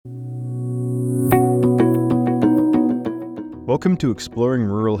Welcome to Exploring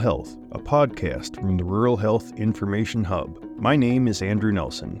Rural Health, a podcast from the Rural Health Information Hub. My name is Andrew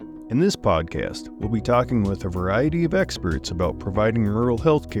Nelson. In this podcast, we'll be talking with a variety of experts about providing rural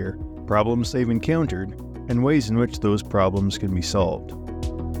health care, problems they've encountered, and ways in which those problems can be solved.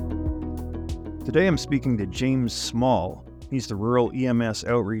 Today I'm speaking to James Small. He's the Rural EMS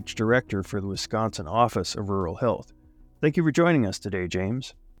Outreach Director for the Wisconsin Office of Rural Health. Thank you for joining us today,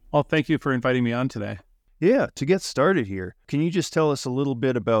 James. Well, thank you for inviting me on today. Yeah, to get started here, can you just tell us a little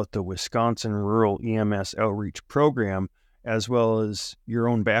bit about the Wisconsin Rural EMS Outreach Program, as well as your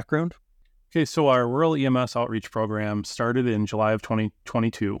own background? Okay, so our Rural EMS Outreach Program started in July of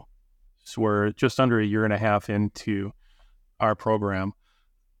 2022. So we're just under a year and a half into our program.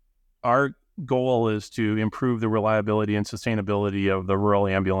 Our goal is to improve the reliability and sustainability of the rural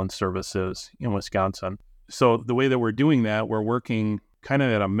ambulance services in Wisconsin. So the way that we're doing that, we're working kind of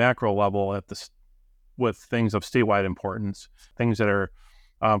at a macro level with things of statewide importance, things that are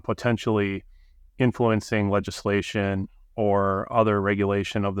potentially influencing legislation or other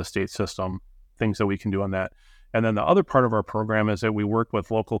regulation of the state system, things that we can do on that. And then the other part of our program is that we work with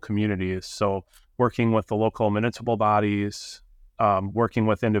local communities. So working with the local municipal bodies, working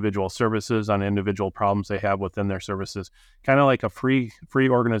with individual services on individual problems they have within their services, kind of like a free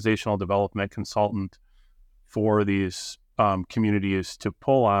organizational development consultant for these communities to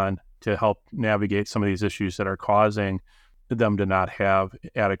pull on to help navigate some of these issues that are causing them to not have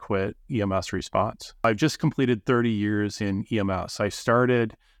adequate EMS response. I've just completed 30 years in EMS. I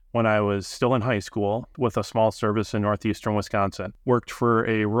started when I was still in high school with a small service in northeastern Wisconsin. Worked for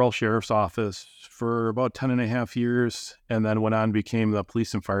a rural sheriff's office for about 10 and a half years, and then went on and became the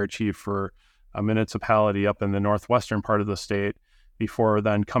police and fire chief for a municipality up in the northwestern part of the state, before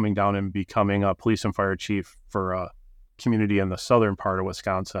then coming down and becoming a police and fire chief for a community in the southern part of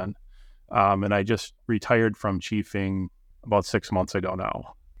Wisconsin. And I just retired from chiefing about 6 months ago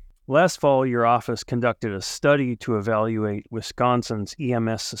now. Last fall, your office conducted a study to evaluate Wisconsin's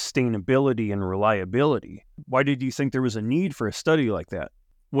EMS sustainability and reliability. Why did you think there was a need for a study like that?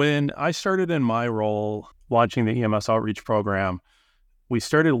 When I started in my role launching the EMS outreach program, we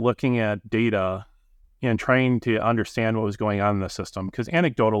started looking at data and trying to understand what was going on in the system. Because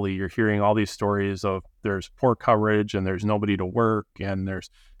anecdotally, you're hearing all these stories of there's poor coverage and there's nobody to work and there's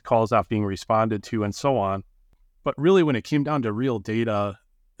calls not being responded to and so on. But really, when it came down to real data,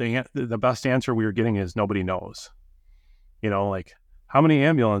 the best answer we were getting is nobody knows. You know, like how many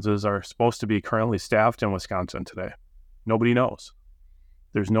ambulances are supposed to be currently staffed in Wisconsin today? Nobody knows.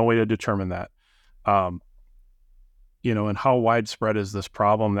 There's no way to determine that. And how widespread is this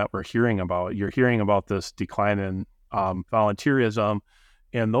problem that we're hearing about? You're hearing about this decline in volunteerism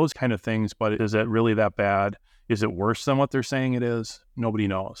and those kind of things, but is it really that bad? Is it worse than what they're saying it is? Nobody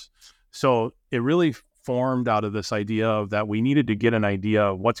knows. So it really formed out of this idea of that we needed to get an idea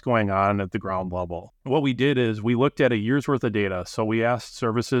of what's going on at the ground level. What we did is we looked at a year's worth of data. So we asked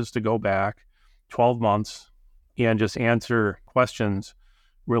services to go back 12 months and just answer questions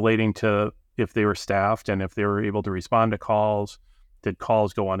relating to if they were staffed and if they were able to respond to calls. Did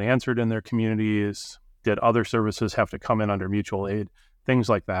calls go unanswered in their communities? Did other services have to come in under mutual aid? Things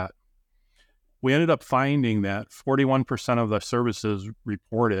like that. We ended up finding that 41% of the services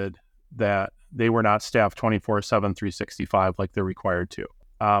reported that they were not staffed 24/7, 365 like they're required to.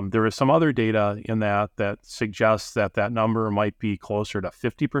 There is some other data in that suggests that number might be closer to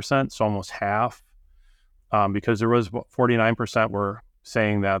 50%, so almost half, because there was 49% were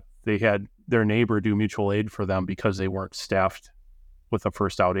saying that they had their neighbor do mutual aid for them because they weren't staffed with a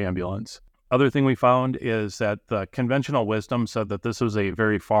first out ambulance. Other thing we found is that the conventional wisdom said that this was a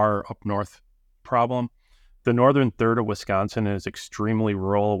very far up north problem. The northern third of Wisconsin is extremely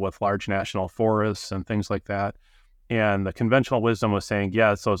rural with large national forests and things like that. And the conventional wisdom was saying,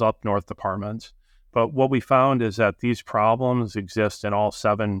 yeah, it's those up north departments. But what we found is that these problems exist in all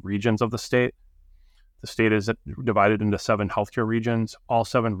 7 regions of the state. The state is divided into 7 healthcare regions. All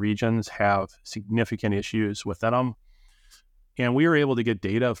 7 regions have significant issues within them. And we were able to get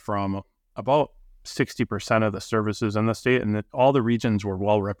data from about 60% of the services in the state, and that all the regions were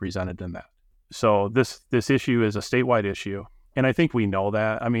well represented in that. So this issue is a statewide issue. And I think we know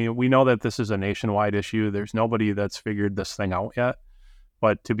that. I mean, we know that this is a nationwide issue. There's nobody that's figured this thing out yet.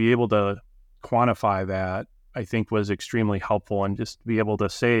 But to be able to quantify that, I think was extremely helpful, and just be able to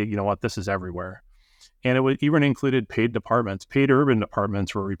say, you know what, this is everywhere. And it even included paid departments. Paid urban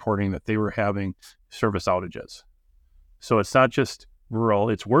departments were reporting that they were having service outages. So it's not just rural,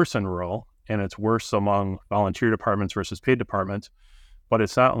 it's worse in rural, and it's worse among volunteer departments versus paid departments, but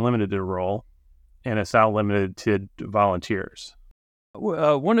it's not limited to rural, and it's not limited to volunteers.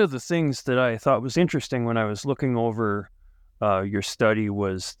 One of the things that I thought was interesting when I was looking over your study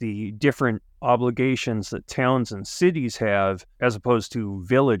was the different obligations that towns and cities have as opposed to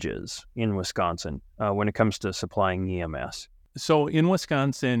villages in Wisconsin when it comes to supplying EMS. So in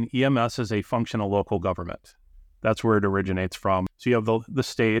Wisconsin, EMS is a function of local government. That's where it originates from. So you have the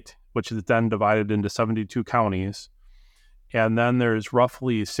state, which is then divided into 72 counties. And then there's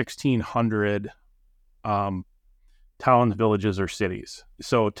roughly 1,600 towns, villages, or cities.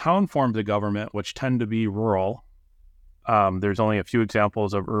 So town forms of government, which tend to be rural. There's only a few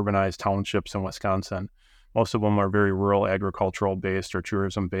examples of urbanized townships in Wisconsin. Most of them are very rural, agricultural-based or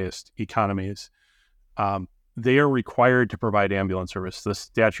tourism-based economies. They are required to provide ambulance service. The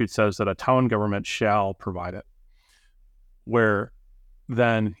statute says that a town government shall provide it. Where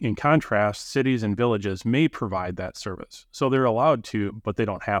then, in contrast, cities and villages may provide that service. So they're allowed to, but they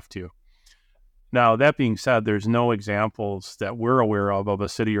don't have to. Now, that being said, there's no examples that we're aware of a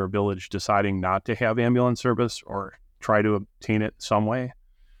city or village deciding not to have ambulance service or try to obtain it some way.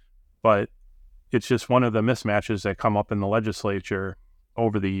 But it's just one of the mismatches that come up in the legislature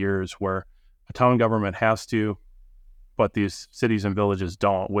over the years where a town government has to, but these cities and villages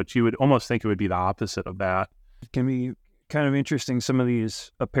don't, which you would almost think it would be the opposite of that. It can be kind of interesting, some of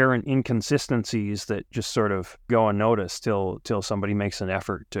these apparent inconsistencies that just sort of go unnoticed till somebody makes an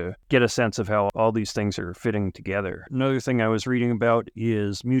effort to get a sense of how all these things are fitting together. Another thing I was reading about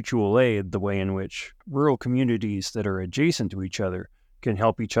is mutual aid, the way in which rural communities that are adjacent to each other can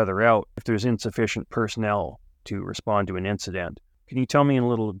help each other out if there's insufficient personnel to respond to an incident. Can you tell me in a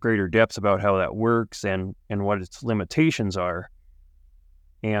little greater depth about how that works and what its limitations are,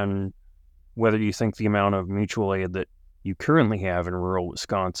 and whether you think the amount of mutual aid that you currently have in rural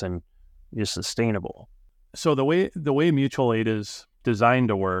Wisconsin is sustainable? So the way mutual aid is designed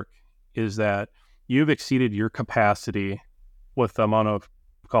to work is that you've exceeded your capacity with the amount of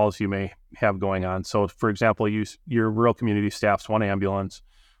calls you may have going on. So, for example, your rural community staffs one ambulance,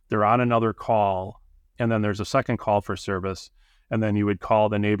 they're on another call, and then there's a second call for service, and then you would call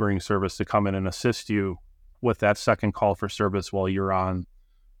the neighboring service to come in and assist you with that second call for service while you're on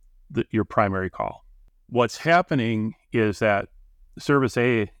your primary call. What's happening is that Service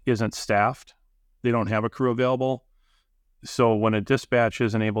A isn't staffed. They don't have a crew available. So when a dispatch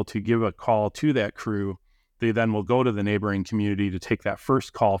isn't able to give a call to that crew, they then will go to the neighboring community to take that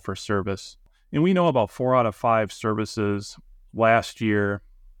first call for service. And we know about 4 out of 5 services last year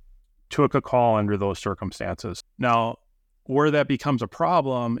took a call under those circumstances. Now, where that becomes a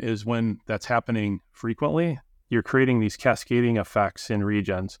problem is when that's happening frequently. You're creating these cascading effects in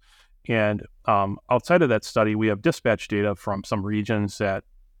regions. And outside of that study, we have dispatch data from some regions that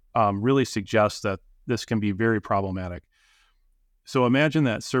really suggest that this can be very problematic. So imagine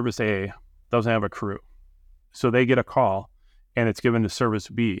that Service A doesn't have a crew. So they get a call and it's given to Service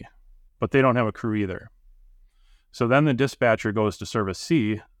B, but they don't have a crew either. So then the dispatcher goes to Service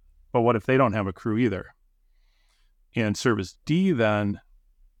C, but what if they don't have a crew either? And Service D then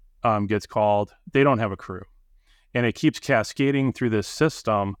gets called, they don't have a crew. And it keeps cascading through this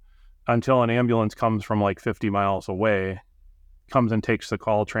system until an ambulance comes from like 50 miles away, comes and takes the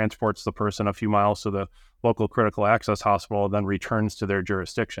call, transports the person a few miles to the local critical access hospital, then returns to their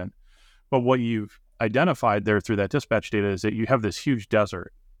jurisdiction. But what you've identified there through that dispatch data is that you have this huge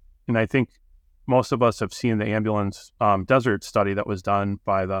desert. And I think most of us have seen the ambulance desert study that was done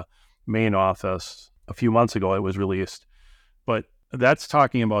by the Maine office a few months ago. It was released. But that's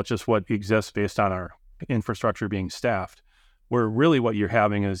talking about just what exists based on our infrastructure being staffed, where really what you're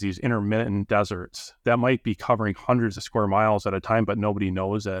having is these intermittent deserts that might be covering hundreds of square miles at a time, but nobody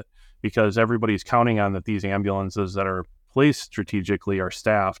knows it because everybody's counting on that these ambulances that are placed strategically are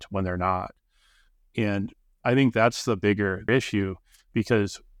staffed when they're not. And I think that's the bigger issue,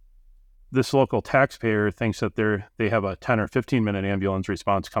 because this local taxpayer thinks that they have a 10 or 15 minute ambulance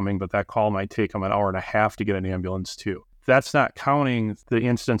response coming, but that call might take them an hour and a half to get an ambulance too. That's not counting the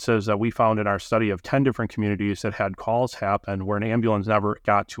instances that we found in our study of 10 different communities that had calls happen where an ambulance never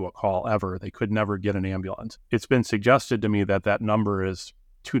got to a call ever. They could never get an ambulance. It's been suggested to me that that number is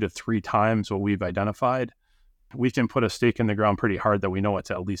 2 to 3 times what we've identified. We can put a stake in the ground pretty hard that we know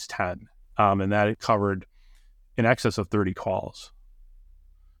it's at least 10. And that it covered in excess of 30 calls.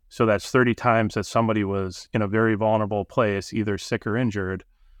 So that's 30 times that somebody was in a very vulnerable place, either sick or injured,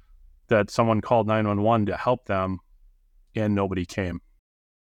 that someone called 911 to help them, and nobody came.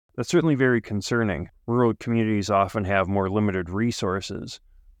 That's certainly very concerning. Rural communities often have more limited resources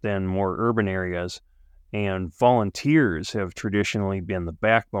than more urban areas, and volunteers have traditionally been the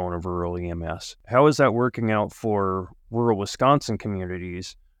backbone of rural EMS. How is that working out for rural Wisconsin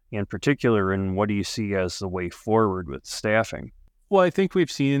communities in particular, and what do you see as the way forward with staffing? Well, I think we've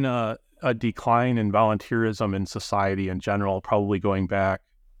seen a decline in volunteerism in society in general, probably going back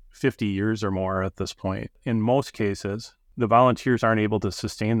 50 years or more at this point. In most cases, the volunteers aren't able to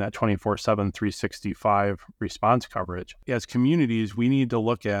sustain that 24/7, 365 response coverage. As communities, we need to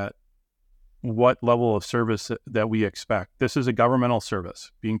look at what level of service that we expect. This is a governmental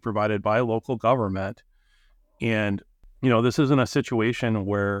service being provided by a local government. And, this isn't a situation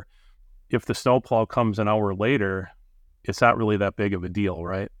where if the snowplow comes an hour later, it's not really that big of a deal,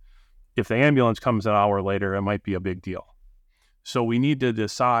 right? If the ambulance comes an hour later, it might be a big deal. So we need to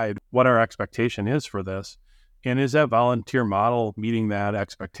decide what our expectation is for this. And is that volunteer model meeting that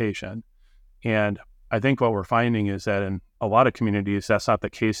expectation? And I think what we're finding is that in a lot of communities, that's not the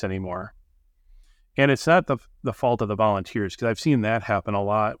case anymore. And it's not the fault of the volunteers, because I've seen that happen a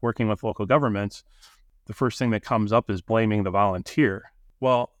lot working with local governments. The first thing that comes up is blaming the volunteer.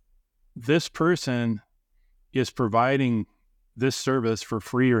 Well, this person is providing this service for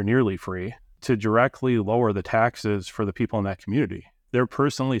free or nearly free to directly lower the taxes for the people in that community. They're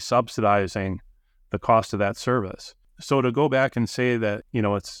personally subsidizing the cost of that service. So to go back and say that,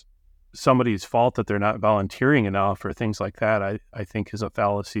 it's somebody's fault that they're not volunteering enough or things like that, I think is a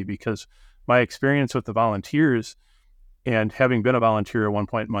fallacy, because my experience with the volunteers, and having been a volunteer at one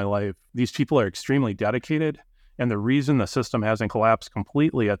point in my life, these people are extremely dedicated. And the reason the system hasn't collapsed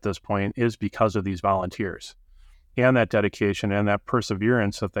completely at this point is because of these volunteers and that dedication and that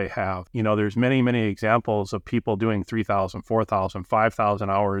perseverance that they have. There's many, many examples of people doing 3,000, 4,000, 5,000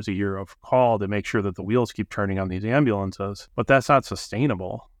 hours a year of call to make sure that the wheels keep turning on these ambulances. But that's not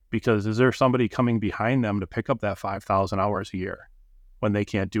sustainable, because is there somebody coming behind them to pick up that 5,000 hours a year when they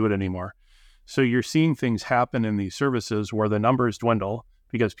can't do it anymore? So you're seeing things happen in these services where the numbers dwindle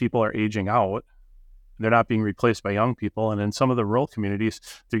because people are aging out. They're not being replaced by young people. And in some of the rural communities,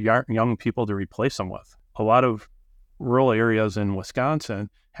 there aren't young people to replace them with. A lot of rural areas in Wisconsin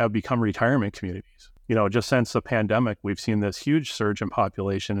have become retirement communities. Just since the pandemic, we've seen this huge surge in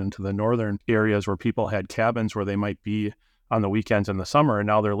population into the northern areas where people had cabins where they might be on the weekends in the summer, and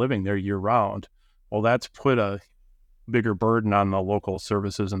now they're living there year round. Well, that's put a bigger burden on the local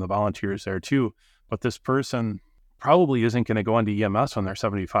services and the volunteers there too. But this person probably isn't going to go into EMS when they're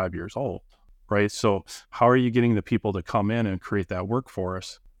 75 years old, right? So how are you getting the people to come in and create that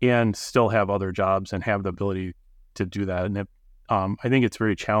workforce and still have other jobs and have the ability to do that? And I think it's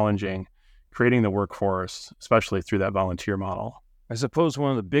very challenging creating the workforce, especially through that volunteer model. I suppose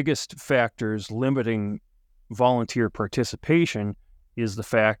one of the biggest factors limiting volunteer participation is the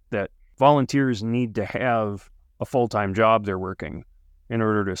fact that volunteers need to have a full-time job they're working in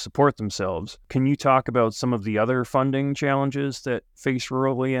order to support themselves. Can you talk about some of the other funding challenges that face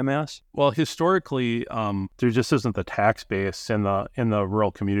rural EMS? Well, historically, there just isn't the tax base in the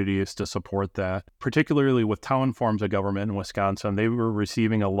rural communities to support that. Particularly with town forms of government in Wisconsin, they were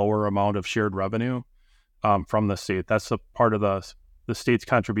receiving a lower amount of shared revenue from the state. That's a part of the state's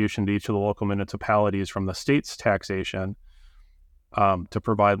contribution to each of the local municipalities from the state's taxation to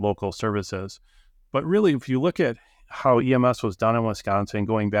provide local services. But really, if you look at how EMS was done in Wisconsin,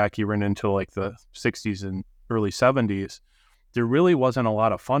 going back even into like the 60s and early 70s, there really wasn't a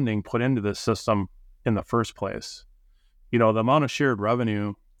lot of funding put into this system in the first place. The amount of shared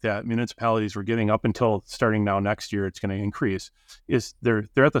revenue that municipalities were getting up until starting now next year, it's going to increase, is they're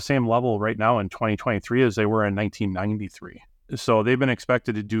at the same level right now in 2023 as they were in 1993. So they've been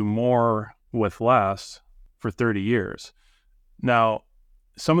expected to do more with less for 30 years. Now,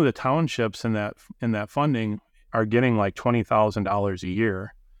 some of the townships in that funding are getting like $20,000 a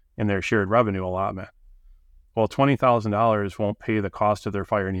year in their shared revenue allotment. Well, $20,000 won't pay the cost of their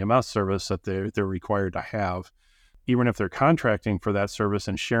fire and EMS service that they're required to have. Even if they're contracting for that service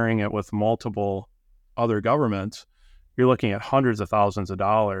and sharing it with multiple other governments, you're looking at hundreds of thousands of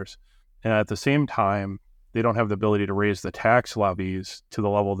dollars. And at the same time, they don't have the ability to raise the tax levies to the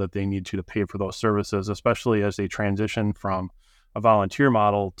level that they need to pay for those services, especially as they transition from a volunteer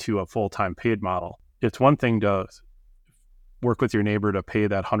model to a full-time paid model. It's one thing to work with your neighbor to pay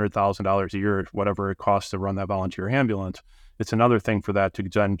that $100,000 a year, whatever it costs to run that volunteer ambulance. It's another thing for that to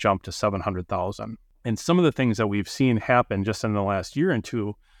then jump to $700,000. And some of the things that we've seen happen just in the last year or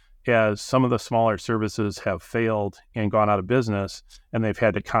two, as some of the smaller services have failed and gone out of business, and they've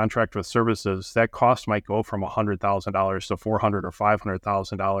had to contract with services, that cost might go from $100,000 to $400,000 or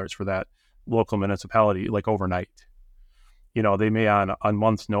 $500,000 for that local municipality, like overnight. They may on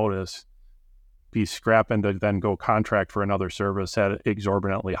month's notice be scrapping to then go contract for another service at an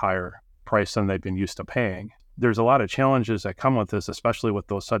exorbitantly higher price than they've been used to paying. There's a lot of challenges that come with this, especially with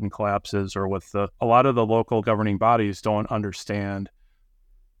those sudden collapses, or with a lot of the local governing bodies don't understand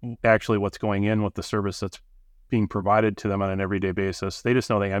actually what's going in with the service that's being provided to them on an everyday basis. They just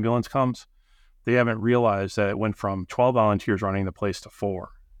know the ambulance comes. They haven't realized that it went from 12 volunteers running the place to 4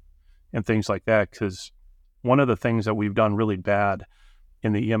 and things like that. Because one of the things that we've done really bad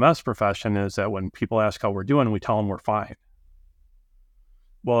in the EMS profession is that when people ask how we're doing, we tell them we're fine.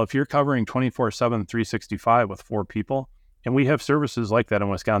 Well, if you're covering 24/7, 365 with 4 people, and we have services like that in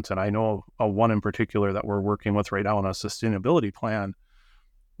Wisconsin. I know one in particular that we're working with right now on a sustainability plan,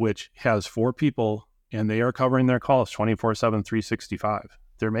 which has 4 people, and they are covering their calls 24/7, 365.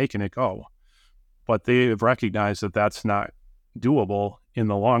 They're making it go. But they have recognized that that's not doable in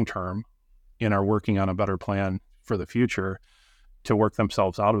the long term and are working on a better plan for the future to work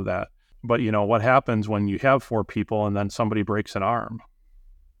themselves out of that. But, what happens when you have 4 people and then somebody breaks an arm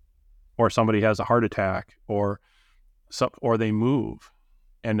or somebody has a heart attack or they move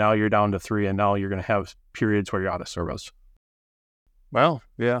and now you're down to 3 and now you're going to have periods where you're out of service. Well,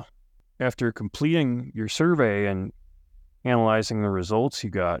 yeah. After completing your survey and analyzing the results you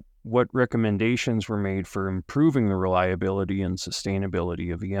got, what recommendations were made for improving the reliability and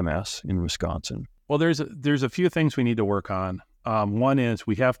sustainability of EMS in Wisconsin? Well, there's a few things we need to work on. One is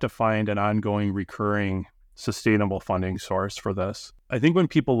we have to find an ongoing, recurring, sustainable funding source for this. I think when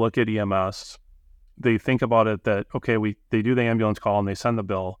people look at EMS, they think about it that, okay, they do the ambulance call and they send the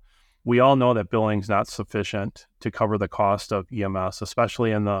bill. We all know that billing's not sufficient to cover the cost of EMS,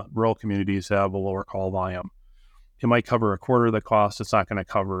 especially in the rural communities that have a lower call volume. It might cover a quarter of the cost. It's not going to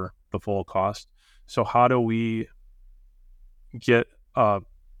cover the full cost. So how do we get a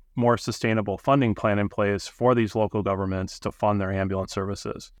more sustainable funding plan in place for these local governments to fund their ambulance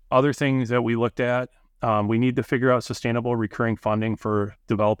services? Other things that we looked at, we need to figure out sustainable recurring funding for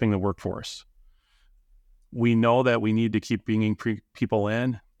developing the workforce. We know that we need to keep bringing people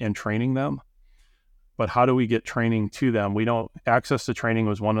in and training them, but how do we get training to them? Access to training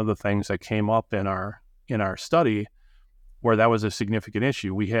was one of the things that came up in our study where that was a significant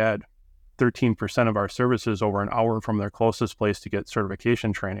issue. We had 13% of our services over an hour from their closest place to get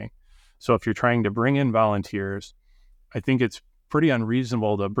certification training. So if you're trying to bring in volunteers, I think it's pretty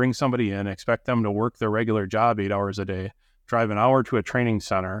unreasonable to bring somebody in, expect them to work their regular job 8 hours a day, drive an hour to a training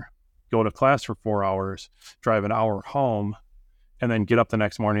center, go to class for 4 hours, drive an hour home, and then get up the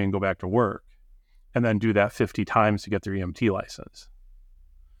next morning and go back to work, and then do that 50 times to get their EMT license.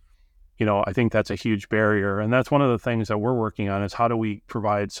 I think that's a huge barrier. And that's one of the things that we're working on is how do we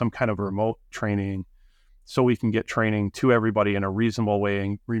provide some kind of remote training so we can get training to everybody in a reasonable way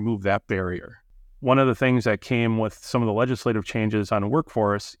and remove that barrier. One of the things that came with some of the legislative changes on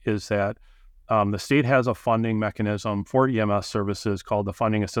workforce is that the state has a funding mechanism for EMS services called the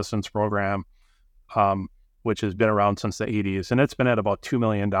Funding Assistance Program, which has been around since the 80s. And it's been at about $2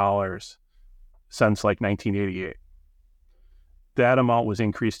 million since like 1988. That amount was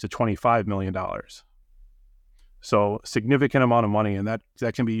increased to $25 million. So significant amount of money, and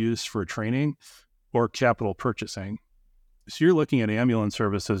that can be used for training or capital purchasing. So you're looking at ambulance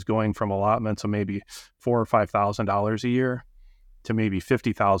services going from allotments of maybe $4,000 or $5,000 a year to maybe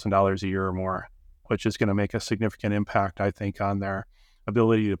 $50,000 a year or more, which is going to make a significant impact, I think, on their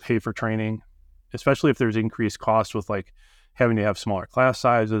ability to pay for training, especially if there's increased cost with like having to have smaller class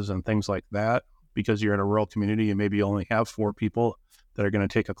sizes and things like that. Because you're in a rural community and maybe you only have 4 people that are going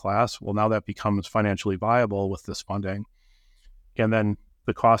to take a class. Well, now that becomes financially viable with this funding. And then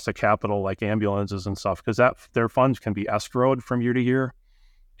the cost of capital like ambulances and stuff, because their funds can be escrowed from year to year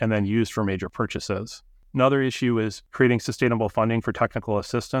and then used for major purchases. Another issue is creating sustainable funding for technical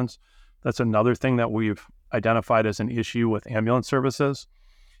assistance. That's another thing that we've identified as an issue with ambulance services,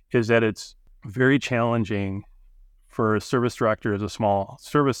 is that it's very challenging for service directors of small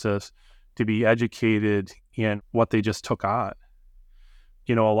services to be educated in what they just took on.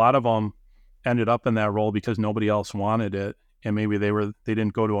 A lot of them ended up in that role because nobody else wanted it, and maybe they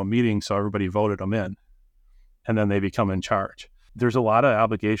didn't go to a meeting, so everybody voted them in, and then they become in charge. There's a lot of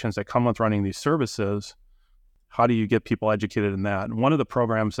obligations that come with running these services. How do you get people educated in that? And one of the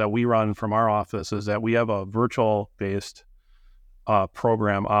programs that we run from our office is that we have a virtual-based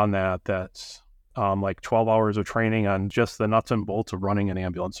program on that's like 12 hours of training on just the nuts and bolts of running an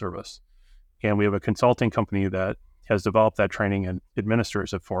ambulance service. And we have a consulting company that has developed that training and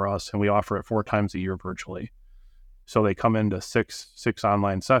administers it for us, and we offer it 4 times a year virtually. So they come into six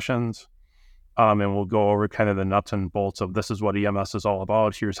online sessions, and we'll go over kind of the nuts and bolts of this is what EMS is all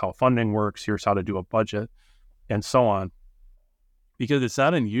about. Here's how funding works. Here's how to do a budget, and so on. Because it's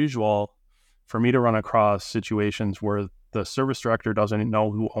not unusual for me to run across situations where the service director doesn't know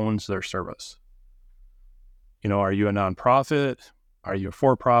who owns their service. Are you a nonprofit? Are you a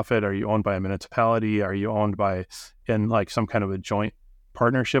for-profit? Are you owned by a municipality? Are you owned in like some kind of a joint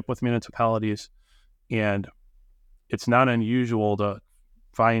partnership with municipalities? And it's not unusual to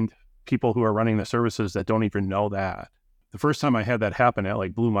find people who are running the services that don't even know that. The first time I had that happen, it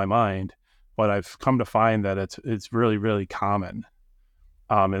like blew my mind, but I've come to find that it's really, really common,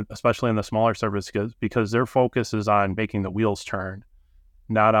 and especially in the smaller services because their focus is on making the wheels turn,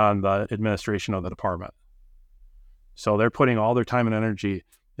 not on the administration of the department. So they're putting all their time and energy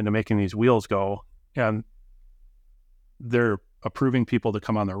into making these wheels go, and they're approving people to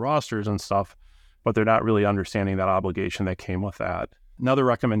come on their rosters and stuff, but they're not really understanding that obligation that came with that. Another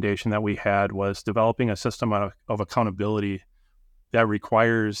recommendation that we had was developing a system of accountability that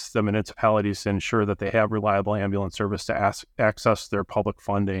requires the municipalities to ensure that they have reliable ambulance service to access their public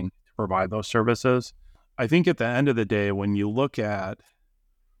funding to provide those services. I think at the end of the day, when you look at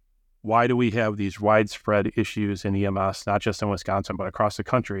why do we have these widespread issues in EMS, not just in Wisconsin, but across the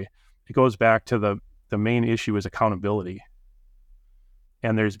country, it goes back to the main issue is accountability.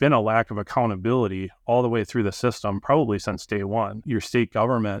 And there's been a lack of accountability all the way through the system, probably since day one. Your state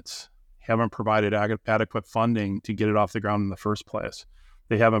governments haven't provided adequate funding to get it off the ground in the first place.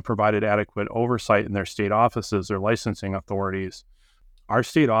 They haven't provided adequate oversight in their state offices, their licensing authorities. Our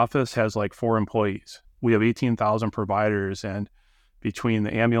state office has like 4 employees. We have 18,000 providers, and between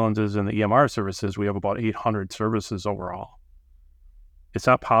the ambulances and the EMR services, we have about 800 services overall. It's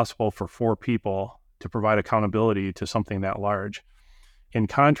not possible for 4 people to provide accountability to something that large. In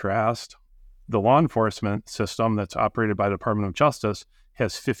contrast, the law enforcement system that's operated by the Department of Justice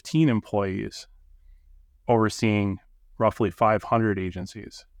has 15 employees overseeing roughly 500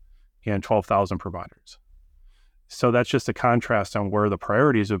 agencies and 12,000 providers. So that's just a contrast on where the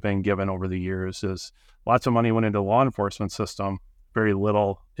priorities have been given over the years. Is lots of money went into the law enforcement system, very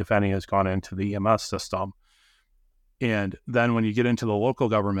little, if any, has gone into the EMS system. And then when you get into the local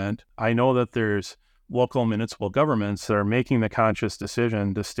government, I know that there's local municipal governments that are making the conscious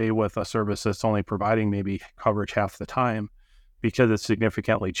decision to stay with a service that's only providing maybe coverage half the time because it's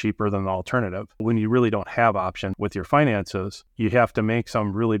significantly cheaper than the alternative. When you really don't have option with your finances, you have to make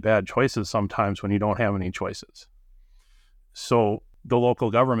some really bad choices sometimes when you don't have any choices. So the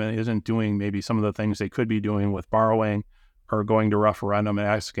local government isn't doing maybe some of the things they could be doing with borrowing or going to referendum and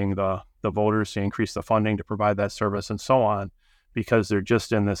asking the voters to increase the funding to provide that service and so on, because they're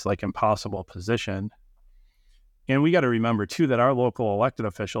just in this like impossible position. And we got to remember too that our local elected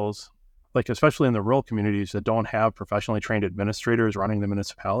officials, like especially in the rural communities that don't have professionally trained administrators running the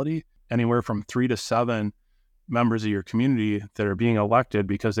municipality, anywhere from 3 to 7 members of your community that are being elected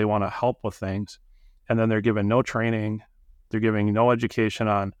because they want to help with things. And then they're given no training, they're giving no education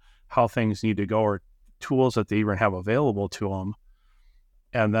on how things need to go or tools that they even have available to them.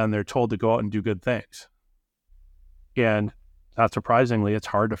 And then they're told to go out and do good things. And not surprisingly, it's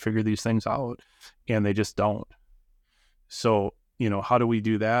hard to figure these things out, and they just don't. So, how do we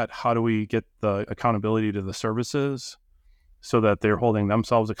do that? How do we get the accountability to the services so that they're holding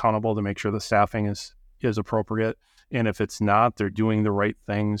themselves accountable to make sure the staffing is appropriate? And if it's not, they're doing the right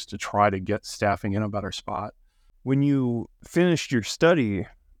things to try to get staffing in a better spot. When you finished your study,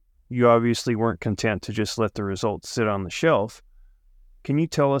 you obviously weren't content to just let the results sit on the shelf. Can you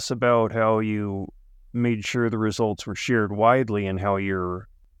tell us about how you made sure the results were shared widely and how your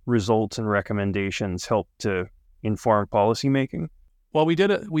results and recommendations helped to inform policymaking? Well, we did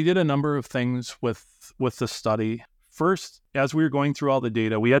a number of things with the study. First, as we were going through all the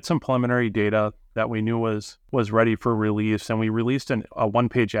data, we had some preliminary data that we knew was ready for release, and we released a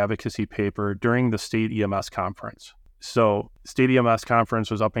one-page advocacy paper during the state EMS conference. So state EMS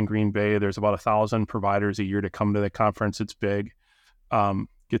conference was up in Green Bay. There's about 1,000 providers a year to come to the conference. It's big,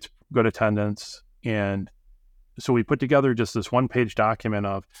 gets good attendance. And so we put together just this one-page document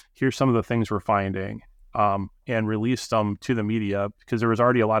of here's some of the things we're finding, and released them to the media because there was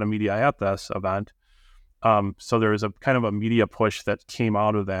already a lot of media at this event. So there was a kind of a media push that came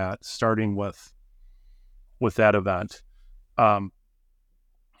out of that, starting with that event.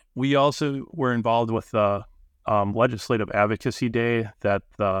 We also were involved with the legislative advocacy day that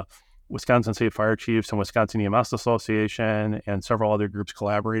the Wisconsin State Fire Chiefs and Wisconsin EMS Association and several other groups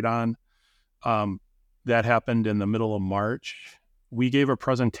collaborate on. That happened in the middle of March. We gave a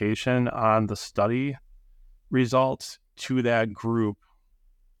presentation on the study results to that group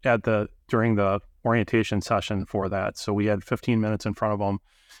during the orientation session for that. So we had 15 minutes in front of them.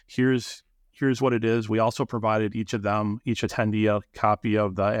 Here's what it is. We also provided each attendee a copy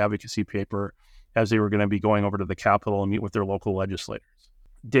of the advocacy paper as they were going to be going over to the Capitol and meet with their local legislators.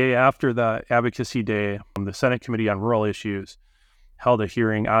 Day after the advocacy day, the Senate Committee on Rural Issues held a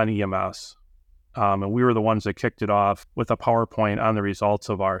hearing on EMS. And we were the ones that kicked it off with a PowerPoint on the results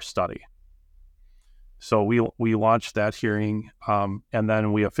of our study. So we launched that hearing, and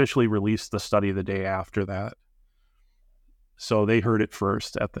then we officially released the study the day after that. So they heard it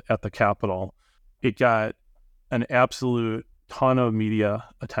first at the Capitol. It got an absolute ton of media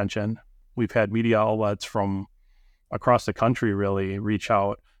attention. We've had media outlets from across the country really reach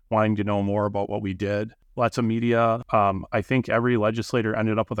out wanting to know more about what we did. Lots of media. I think every legislator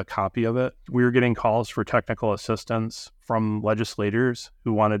ended up with a copy of it. We were getting calls for technical assistance from legislators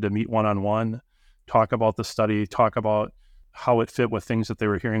who wanted to meet one-on-one, talk about the study, talk about how it fit with things that they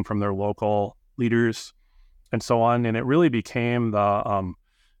were hearing from their local leaders and so on. And it really became the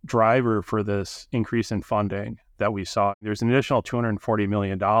driver for this increase in funding that we saw. There's an additional $240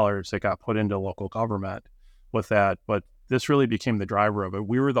 million that got put into local government with that, but this really became the driver of it.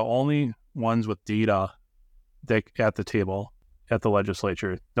 We were the only ones with data at the table at the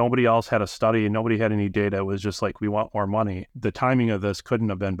legislature. Nobody else had a study. Nobody had any data. It was just like, we want more money. The timing of this couldn't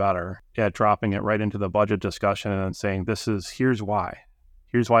have been better at dropping it right into the budget discussion and saying, here's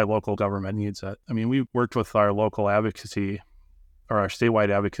why local government needs it. I mean, we worked with our local advocacy or our statewide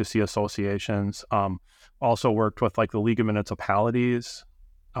advocacy associations, also worked with like the League of Municipalities,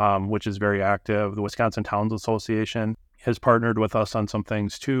 which is very active. The Wisconsin Towns Association has partnered with us on some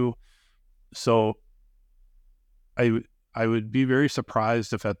things too. So I would be very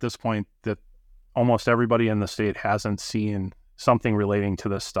surprised if at this point that almost everybody in the state hasn't seen something relating to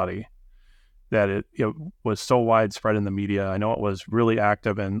this study, that it was so widespread in the media. I know it was really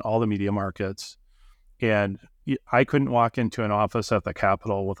active in all the media markets, and I couldn't walk into an office at the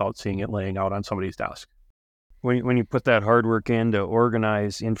Capitol without seeing it laying out on somebody's desk. When you put that hard work in to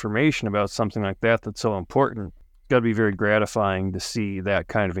organize information about something like that that's so important, it's got to be very gratifying to see that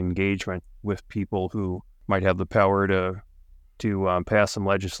kind of engagement with people who might have the power to pass some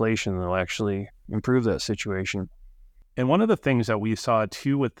legislation that'll actually improve that situation. And one of the things that we saw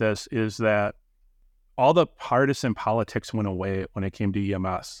too with this is that all the partisan politics went away when it came to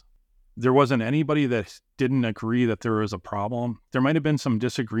EMS. There wasn't anybody that didn't agree that there was a problem. There might have been some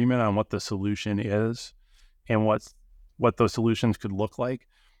disagreement on what the solution is and what those solutions could look like,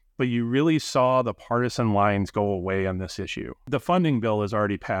 but you really saw the partisan lines go away on this issue. The funding bill is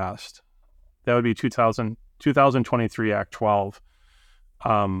already passed. That would be 2023 Act 12.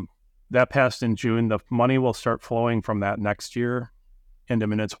 That passed in June. The money will start flowing from that next year into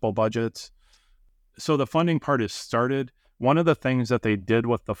municipal budgets. So the funding part is started. One of the things that they did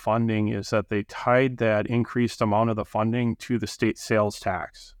with the funding is that they tied that increased amount of the funding to the state sales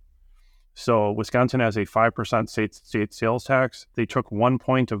tax. So Wisconsin has a 5% state sales tax. They took 1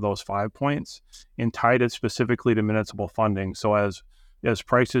 point of those 5 points and tied it specifically to municipal funding. So as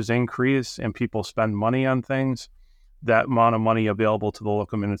prices increase and people spend money on things, that amount of money available to the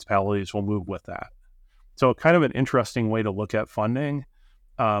local municipalities will move with that. So kind of an interesting way to look at funding,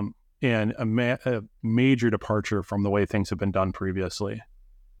 and a major departure from the way things have been done previously.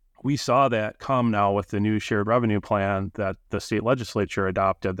 We saw that come now with the new shared revenue plan that the state legislature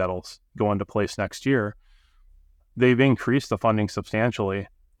adopted that'll go into place next year. They've increased the funding substantially.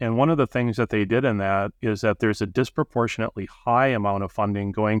 And one of the things that they did in that is that there's a disproportionately high amount of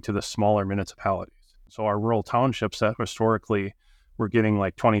funding going to the smaller municipalities. So our rural townships that historically were getting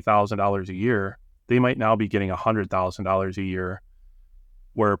like $20,000 a year, they might now be getting $100,000 a year,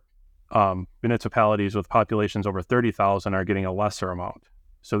 where municipalities with populations over 30,000 are getting a lesser amount.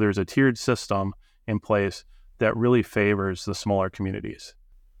 So there's a tiered system in place that really favors the smaller communities.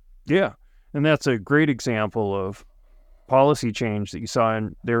 Yeah, and that's a great example of policy change that you saw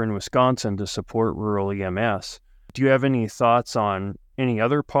there in Wisconsin to support rural EMS. Do you have any thoughts on any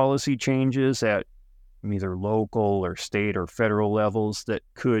other policy changes at either local or state or federal levels that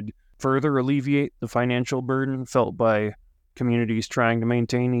could further alleviate the financial burden felt by communities trying to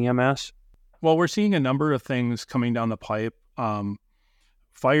maintain EMS? Well, we're seeing a number of things coming down the pipe.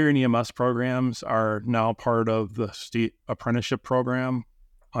 Fire and EMS programs are now part of the state apprenticeship program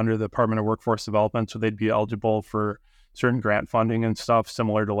under the Department of Workforce Development, so they'd be eligible for certain grant funding and stuff,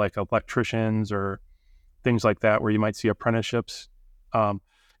 similar to like electricians or things like that, where you might see apprenticeships.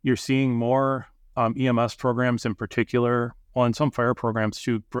 You're seeing more EMS programs in particular, well, and some fire programs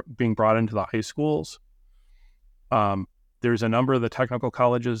too, being brought into the high schools. There's a number of the technical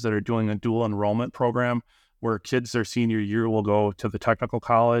colleges that are doing a dual enrollment program where kids their senior year will go to the technical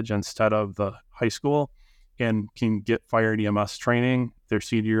college instead of the high school and can get fire and EMS training their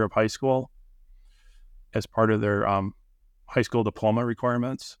senior year of high school as part of their high school diploma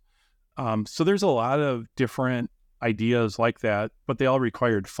requirements. So there's a lot of different ideas like that, but they all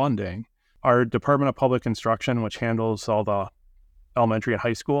required funding. Our Department of Public Instruction, which handles all the elementary and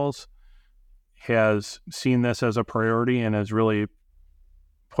high schools, has seen this as a priority and is really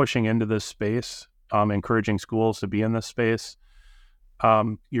pushing into this space, encouraging schools to be in this space.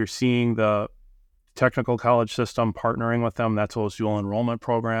 You're seeing the technical college system, partnering with them. That's those dual enrollment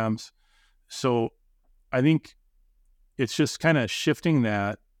programs. So I think it's just kind of shifting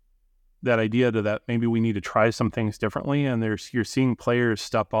that idea to that maybe we need to try some things differently. And you're seeing players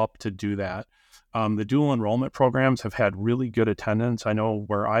step up to do that. The dual enrollment programs have had really good attendance. I know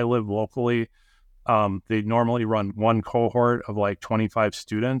where I live locally, they normally run one cohort of like 25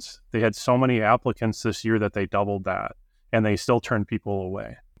 students. They had so many applicants this year that they doubled that, and they still turned people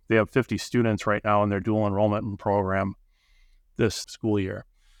away. They have 50 students right now in their dual enrollment program this school year.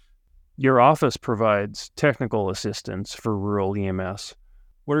 Your office provides technical assistance for rural EMS.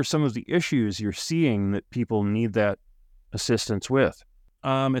 What are some of the issues you're seeing that people need that assistance with?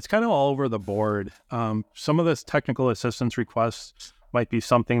 It's kind of all over the board. Some of this technical assistance requests might be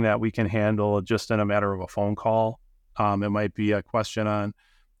something that we can handle just in a matter of a phone call. It might be a question on,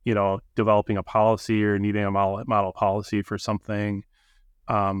 developing a policy or needing a model policy for something.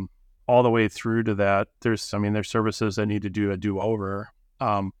 All the way through to that, there's services that need to do a do-over.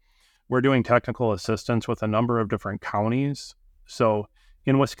 We're doing technical assistance with a number of different counties. So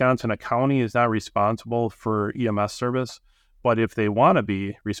in Wisconsin, a county is not responsible for EMS service, but if they want to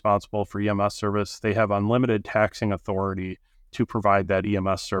be responsible for EMS service, they have unlimited taxing authority to provide that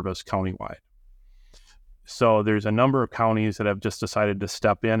EMS service countywide. So there's a number of counties that have just decided to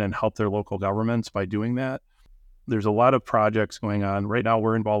step in and help their local governments by doing that. There's a lot of projects going on. Right now,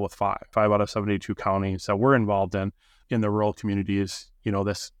 we're involved with five out of 72 counties that we're involved in the rural communities.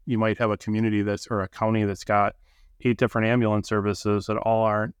 You might have a community or a county that's got 8 different ambulance services that all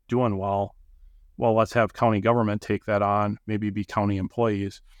aren't doing well. Well, let's have county government take that on, maybe be county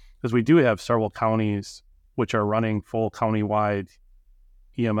employees, because we do have several counties which are running full countywide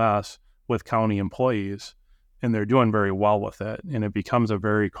EMS with county employees, and they're doing very well with it. And it becomes a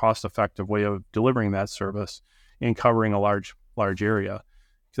very cost-effective way of delivering that service and covering a large area.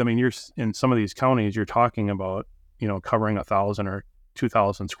 Because you're in some of these counties, you're talking about, covering 1,000 or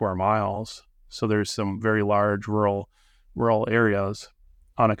 2,000 square miles. So there's some very large rural areas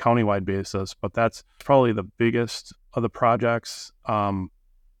on a countywide basis, but that's probably the biggest of the projects. And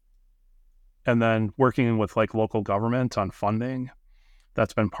then working with like local government on funding,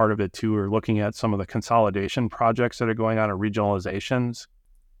 that's been part of it too. We're looking at some of the consolidation projects that are going on, or regionalizations.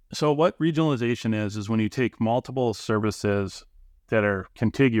 So what regionalization is when you take multiple services that are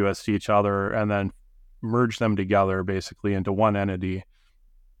contiguous to each other and then merge them together basically into one entity,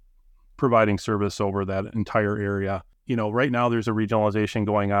 providing service over that entire area. Right now there's a regionalization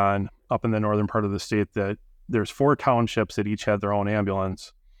going on up in the northern part of the state that there's 4 townships that each had their own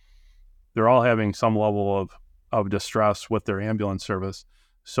ambulance. They're all having some level of distress with their ambulance service.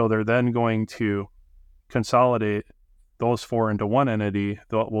 So they're then going to consolidate those 4 into one entity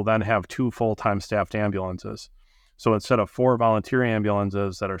that will then have 2 full-time staffed ambulances. So instead of 4 volunteer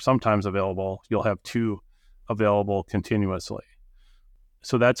ambulances that are sometimes available, you'll have 2 available continuously.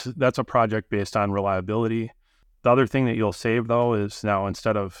 So that's a project based on reliability. The other thing that you'll save, though, is now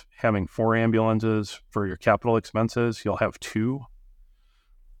instead of having 4 ambulances for your capital expenses, you'll have 2.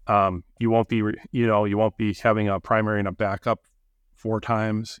 You won't be having a primary and a backup 4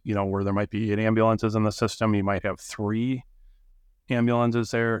 times, where there might be 8 ambulances in the system. You might have 3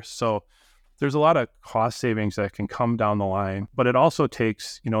 ambulances there. So there's a lot of cost savings that can come down the line, but it also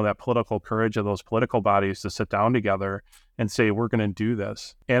takes, that political courage of those political bodies to sit down together and say, we're going to do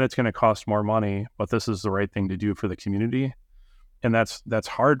this, and it's going to cost more money, but this is the right thing to do for the community. And that's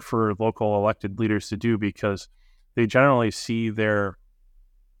hard for local elected leaders to do, because they generally see their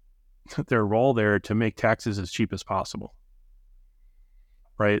role there to make taxes as cheap as possible.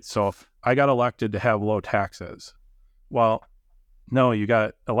 Right? So I got elected to have low taxes. Well, no, you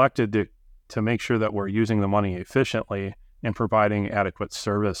got elected to make sure that we're using the money efficiently and providing adequate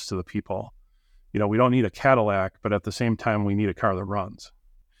service to the people. We don't need a Cadillac, but at the same time, we need a car that runs.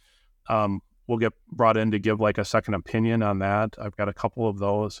 We'll get brought in to give like a second opinion on that. I've got a couple of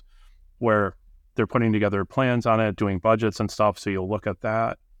those where they're putting together plans on it, doing budgets and stuff. So you'll look at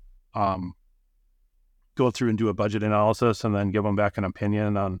that, go through and do a budget analysis, and then give them back an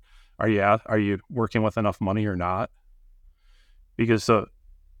opinion on, are you working with enough money or not? Because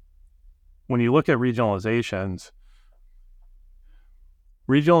when you look at regionalizations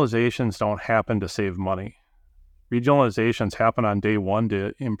don't happen to save money. Regionalizations happen on day one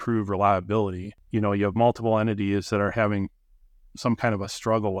to improve reliability. You have multiple entities that are having some kind of a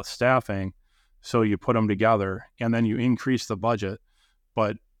struggle with staffing, so you put them together and then you increase the budget,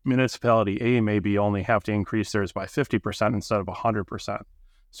 but municipality A maybe only have to increase theirs by 50% instead of 100%.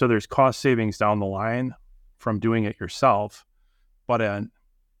 So there's cost savings down the line from doing it yourself, but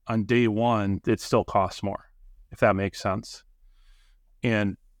on day one, it still costs more, if that makes sense.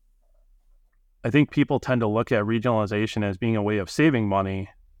 And I think people tend to look at regionalization as being a way of saving money,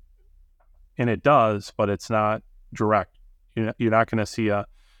 and it does, but it's not direct. You're not going to see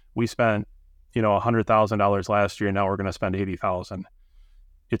we spent, $100,000 last year, and now we're going to spend 80,000.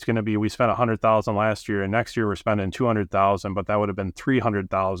 It's going to be, we spent 100,000 last year, and next year we're spending 200,000, but that would have been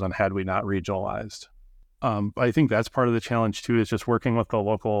 300,000 had we not regionalized. I think that's part of the challenge too, is just working with the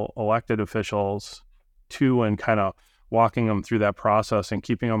local elected officials too, and kind of walking them through that process and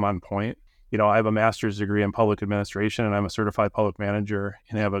keeping them on point. I have a master's degree in public administration, and I'm a certified public manager,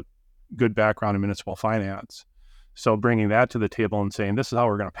 and I have a good background in municipal finance. So bringing that to the table and saying, this is how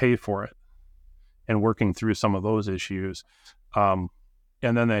we're going to pay for it, and working through some of those issues. And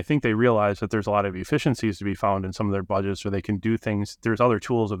then I think they realize that there's a lot of efficiencies to be found in some of their budgets, or they can do things. There's other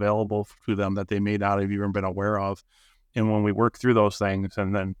tools available to them that they may not have even been aware of. And when we work through those things,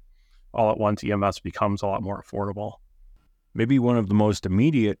 and then all at once, EMS becomes a lot more affordable. Maybe one of the most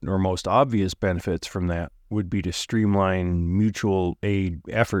immediate or most obvious benefits from that would be to streamline mutual aid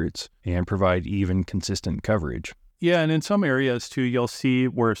efforts and provide even, consistent coverage. Yeah, and in some areas too, you'll see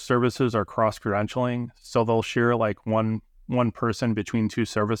where services are cross-credentialing. So they'll share like one person between two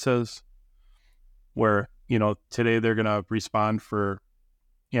services, where, today they're going to respond for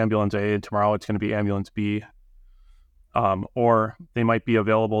ambulance A, and tomorrow it's going to be ambulance B. Or they might be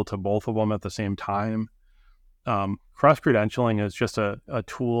available to both of them at the same time. Cross-credentialing is just a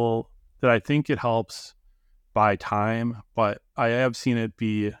tool that I think it helps buy time, but I have seen it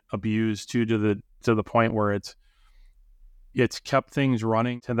be abused too, to the point where it's kept things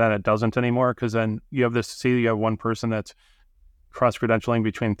running to then it doesn't anymore. Because then you have one person that's cross-credentialing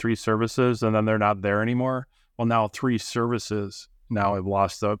between three services, and then they're not there anymore. Well, now three services now have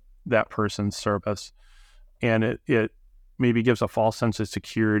lost that person's service, and it maybe gives a false sense of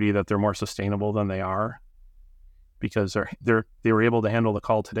security that they're more sustainable than they are, because they were able to handle the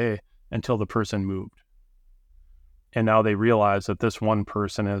call today until the person moved. And now they realize that this one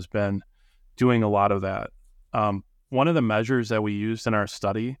person has been doing a lot of that. One of the measures that we used in our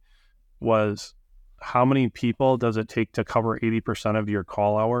study was, how many people does it take to cover 80% of your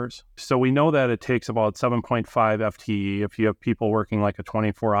call hours? So we know that it takes about 7.5 FTE if you have people working like a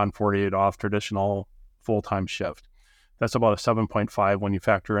 24 on, 48 off traditional full-time shift. That's about a 7.5 when you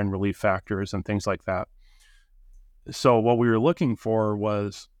factor in relief factors and things like that. So what we were looking for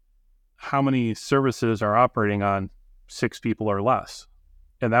was, how many services are operating on 6 people or less?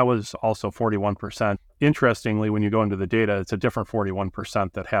 And that was also 41%. Interestingly, when you go into the data, it's a different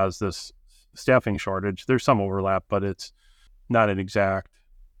 41% that has this staffing shortage. There's some overlap, but it's not an exact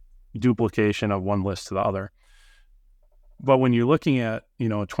duplication of one list to the other. But when you're looking at,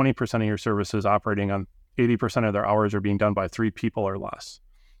 20% of your services operating on 80% of their hours are being done by 3 people or less.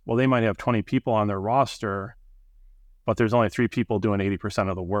 Well, they might have 20 people on their roster, but there's only 3 people doing 80%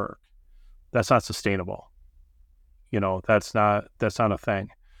 of the work. That's not sustainable. That's not a thing.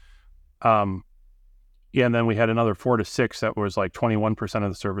 And then we had another 4 to 6 that was like 21%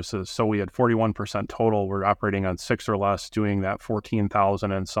 of the services. So we had 41% total. We're operating on 6 or less, doing that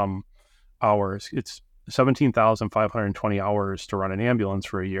 14,000 and some hours. It's 17,520 hours to run an ambulance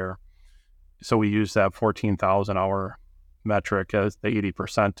for a year. So we use that 14,000 hour metric as the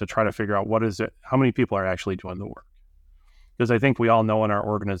 80% to try to figure out how many people are actually doing the work. Because I think we all know in our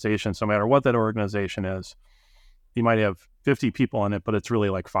organization, no matter what that organization is, you might have 50 people in it, but it's really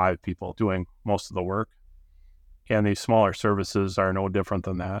like 5 people doing most of the work. And these smaller services are no different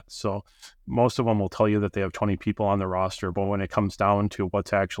than that. So most of them will tell you that they have 20 people on the roster, but when it comes down to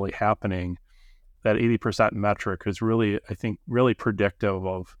what's actually happening, that 80% metric is really, I think, really predictive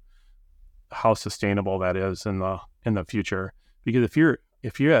of how sustainable that is in the future. Because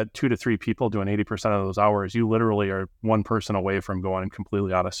if you had 2 to 3 people doing 80% of those hours, you literally are one person away from going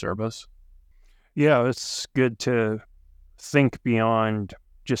completely out of service. Yeah, it's good to think beyond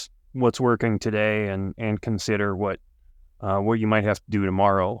just what's working today and consider what you might have to do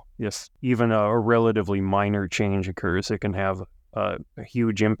tomorrow. If even a relatively minor change occurs, it can have a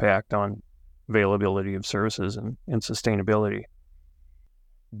huge impact on availability of services and sustainability.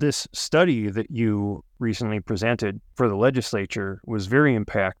 This study that you recently presented for the legislature was very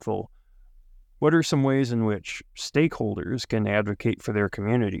impactful. What are some ways in which stakeholders can advocate for their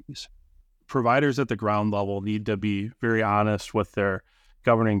communities? Providers at the ground level need to be very honest with their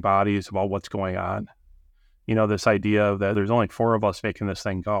governing bodies about what's going on. This idea that there's only 4 of us making this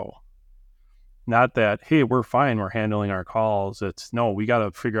thing go. Not that, hey, we're fine, we're handling our calls. It's, no, we got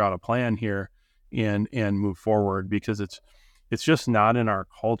to figure out a plan here and move forward, because it's just not in our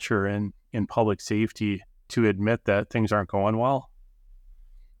culture in public safety to admit that things aren't going well,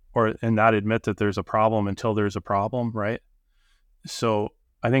 and not admit that there's a problem until there's a problem, right? So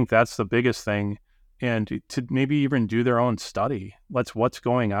I think that's the biggest thing. And to maybe even do their own study. What's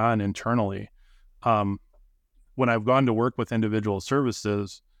going on internally. When I've gone to work with individual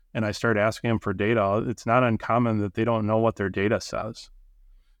services and I start asking them for data, it's not uncommon that they don't know what their data says.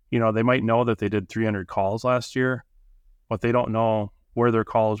 They might know that they did 300 calls last year, but they don't know where their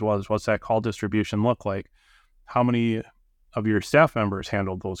calls was. What's that call distribution look like? How many of your staff members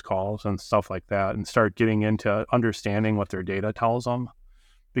handled those calls and stuff like that, and start getting into understanding what their data tells them,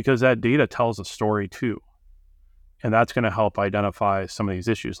 because that data tells a story too. And that's going to help identify some of these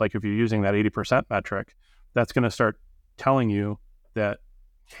issues. Like if you're using that 80% metric, that's going to start telling you that,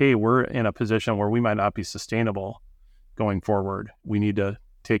 hey, we're in a position where we might not be sustainable going forward. We need to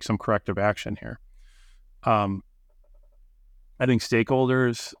take some corrective action here. I think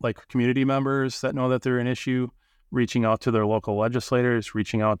stakeholders, like community members that know that they're an issue, reaching out to their local legislators,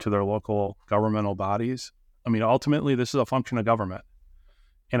 reaching out to their local governmental bodies. I mean, ultimately, this is a function of government.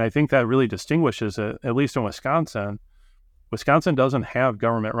 And I think that really distinguishes it, at least in Wisconsin. Wisconsin doesn't have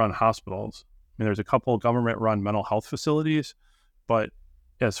government-run hospitals. I mean, there's a couple of government-run mental health facilities, but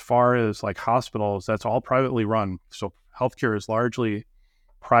as far as like hospitals, that's all privately run. So healthcare is largely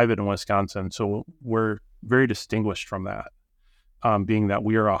private in Wisconsin. So we're very distinguished from that, being that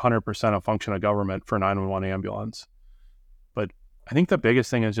we are 100% a function of government for 911 ambulance. But I think the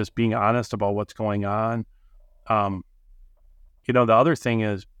biggest thing is just being honest about what's going on. The other thing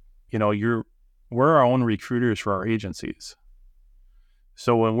is, we're our own recruiters for our agencies.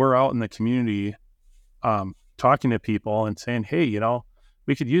 So when we're out in the community, talking to people and saying, hey,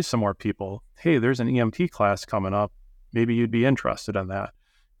 we could use some more people. Hey, there's an EMT class coming up. Maybe you'd be interested in that.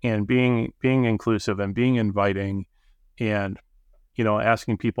 And being inclusive and being inviting and,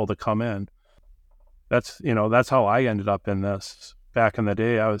 asking people to come in. That's how I ended up in this back in the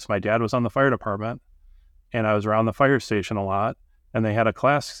day. My dad was on the fire department and I was around the fire station a lot, and they had a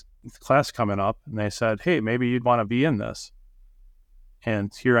class coming up and they said, hey, maybe you'd want to be in this.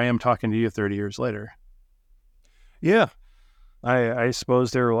 And here I am talking to you 30 years later. Yeah. I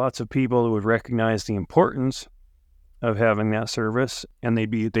suppose there are lots of people who would recognize the importance of having that service, and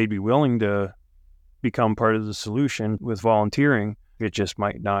they'd be willing to become part of the solution with volunteering. It just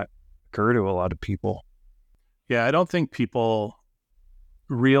might not occur to a lot of people. Yeah, I don't think people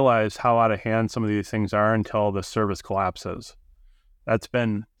realize how out of hand some of these things are until the service collapses. That's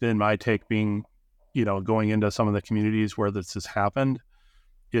been my take, being, going into some of the communities where this has happened,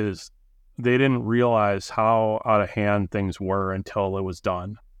 is they didn't realize how out of hand things were until it was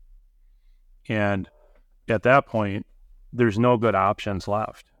done. And at that point, there's no good options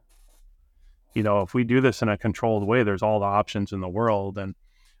left. If we do this in a controlled way, there's all the options in the world. And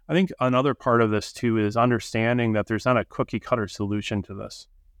I think another part of this too is understanding that there's not a cookie cutter solution to this.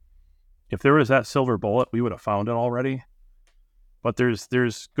 If there was that silver bullet, we would have found it already. But there's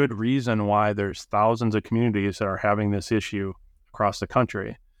good reason why there's thousands of communities that are having this issue across the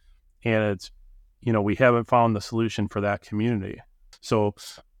country. And it's, we haven't found the solution for that community. So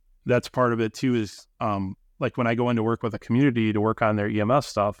that's part of it too, is like when I go into work with a community to work on their EMS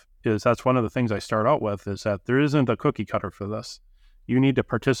stuff, that's one of the things I start out with, is that there isn't a cookie cutter for this. You need to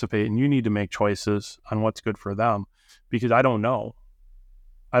participate and you need to make choices on what's good for them, because I don't know.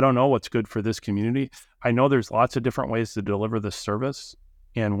 I don't know what's good for this community. I know there's lots of different ways to deliver this service,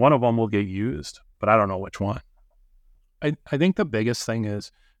 and one of them will get used, but I don't know which one. I think the biggest thing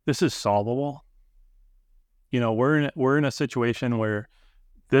is this is solvable. We're in a situation where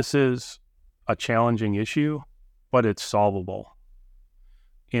this is a challenging issue, but it's solvable.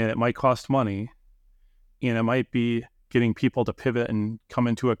 And it might cost money, and it might be getting people to pivot and come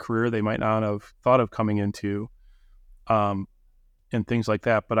into a career they might not have thought of coming into, and things like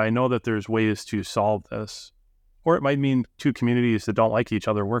that. But I know that there's ways to solve this. Or it might mean two communities that don't like each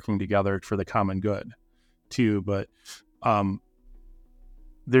other working together for the common good too. But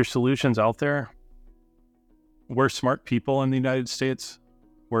there's solutions out there. We're smart people in the United States.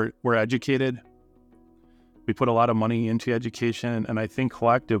 We're educated. We put a lot of money into education, and I think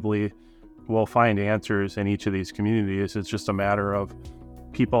collectively we'll find answers in each of these communities. It's just a matter of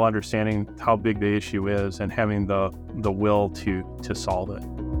people understanding how big the issue is and having the will to solve it.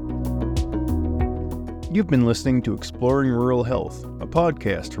 You've been listening to Exploring Rural Health, a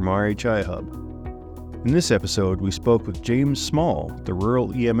podcast from RHI Hub. In this episode, we spoke with James Small, the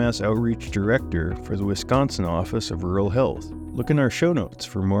Rural EMS Outreach Director for the Wisconsin Office of Rural Health. Look in our show notes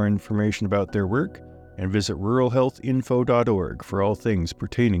for more information about their work, and visit ruralhealthinfo.org for all things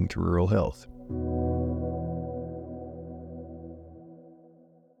pertaining to rural health.